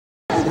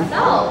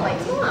yourself. Like,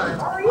 come on.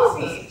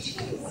 Easy.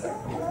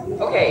 Jeez.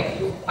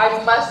 Okay,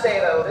 I must say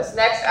though, this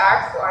next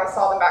act, I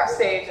saw them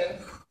backstage, and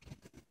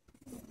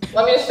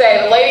let me just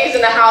say, the ladies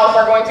in the house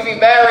are going to be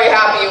very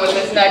happy with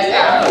this next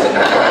act.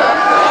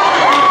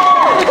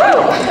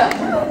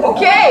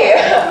 Okay,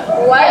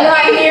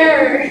 Not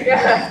here.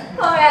 Yeah,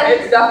 Oh, yeah.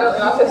 it's definitely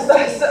not just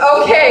us.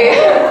 Okay,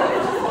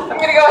 I'm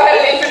going to go ahead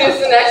and introduce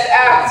the next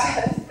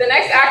act. The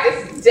next act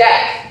is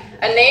DECC,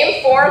 a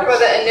name formed by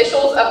the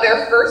initials of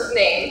their first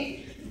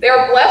name. They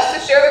are blessed to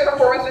share their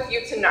performance with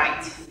you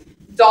tonight.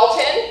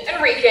 Dalton,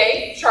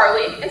 Enrique,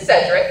 Charlie, and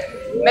Cedric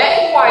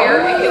met in choir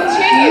and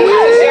continue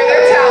to share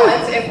their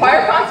talents in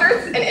choir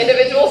concerts and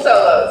individual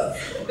solos.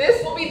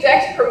 This will be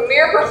DECC's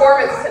premiere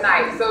performance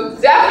tonight, so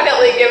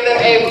definitely give them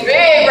a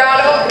big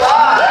round of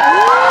applause.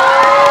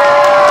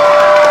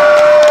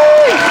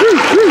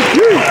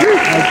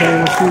 Okay,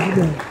 let's see it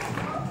again.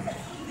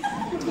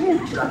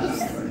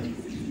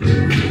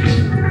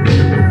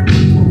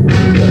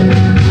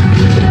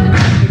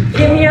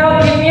 Give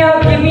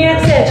me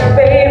attention,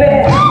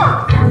 baby.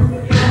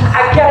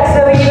 I gotta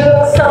tell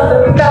you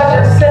something about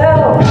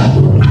yourself.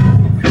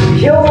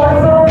 You're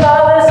wonderful,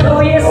 flawless,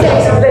 who you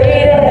sexy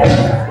lady.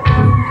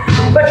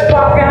 But you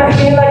walk around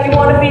here like you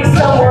wanna be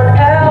someone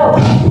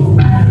else.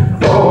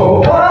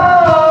 Oh,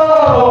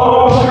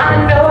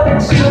 I know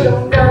that you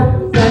don't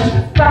know that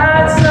you're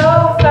fine, so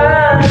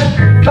fine,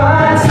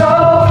 fine, so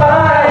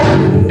fine.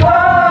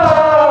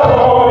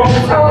 Whoa,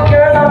 oh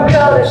girl, I'm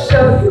gonna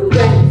show you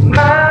when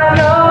mine,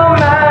 oh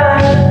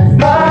mine,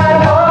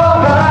 mine,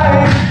 oh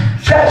mine.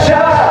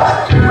 Treasure,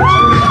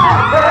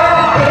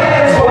 that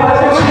is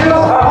what you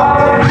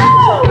are.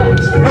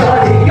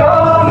 Honey,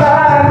 you're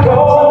my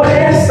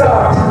golden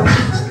star.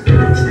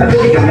 I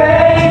think you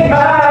make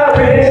my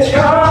wish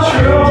come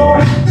true.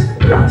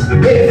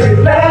 If you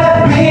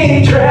let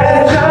me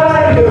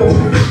treasure you.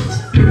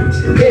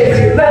 If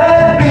you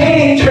let me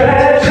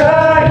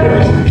treasure you.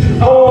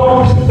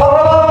 Oh,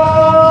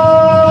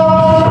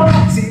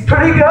 see,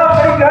 pretty girl,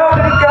 pretty girl,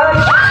 pretty girl.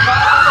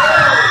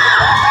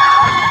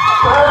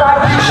 Girl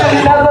like you should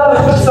never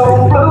look so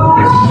blue.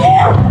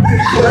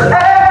 You're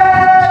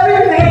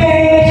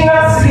everything I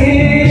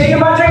see in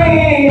my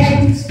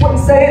dreams. Wouldn't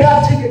say that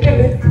to you if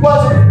it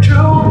wasn't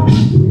true.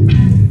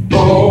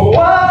 Oh,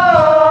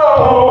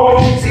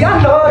 see, I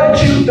know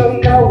that you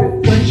don't know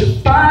it, but you're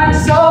fine,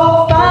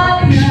 so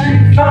fine,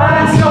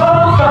 fine, so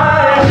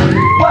fine.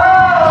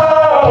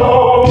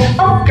 Whoa,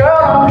 oh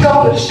girl, I'm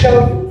gonna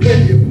show you when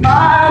you're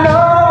mine,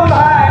 oh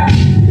mine,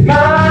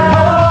 mine,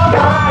 oh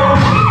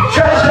mine.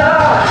 Treasure,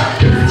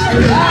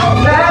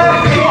 that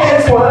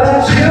is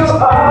what you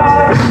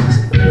are.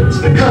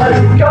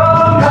 Honey,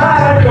 you're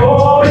my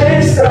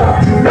golden star.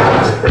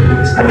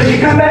 I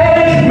think I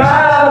made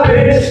my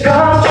wish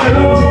come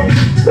true.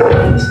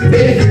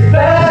 If you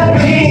let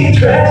me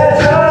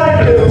treasure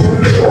you.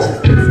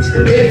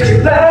 If you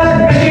let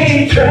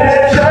me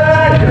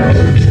treasure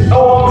you.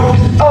 Oh,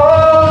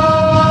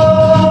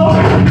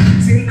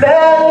 see,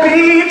 let me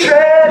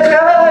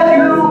treasure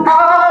you.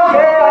 Oh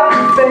yeah,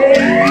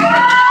 baby.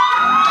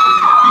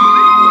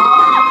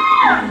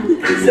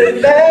 Say,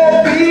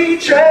 let me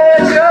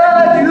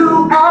treasure you.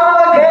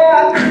 Oh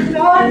yeah,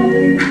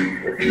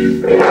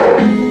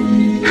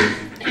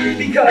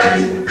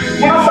 because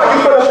when I saw you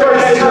for the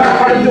first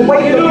time, the way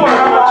you look,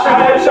 I'm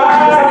trying to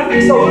shine.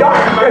 It's so dark,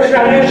 I'm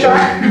trying to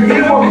shine.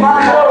 You want my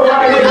love,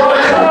 right?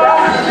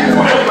 You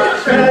want my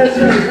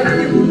treasure.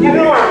 You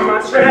know I'm my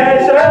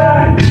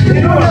treasure. You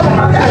know I'm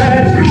my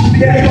treasure.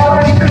 Yeah, you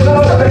already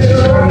know that you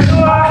are my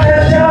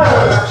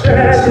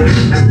treasure.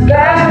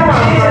 That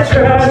is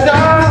treasure.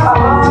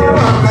 You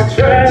are my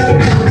treasure.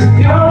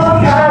 You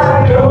are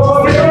my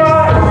gold. You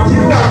are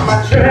my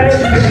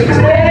treasure. You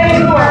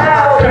are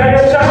my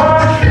treasure.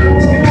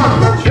 You are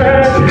my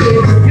treasure.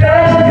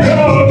 Let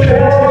me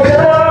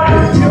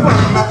treasure. You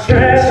are my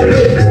treasure.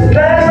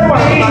 Let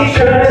me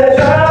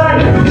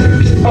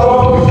treasure.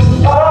 Oh,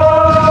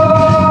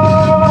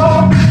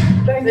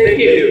 thank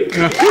you.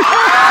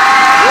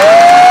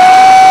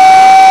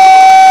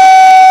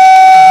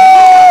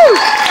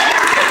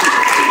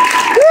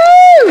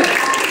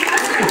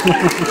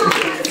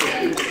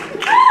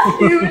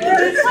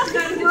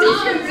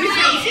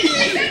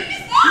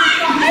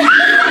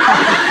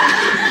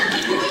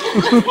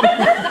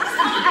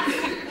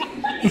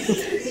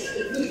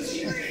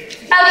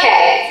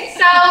 Okay,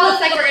 so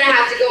looks like we're gonna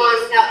have to go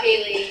on without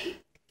Haley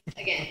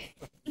again.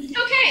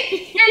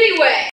 Okay, anyway.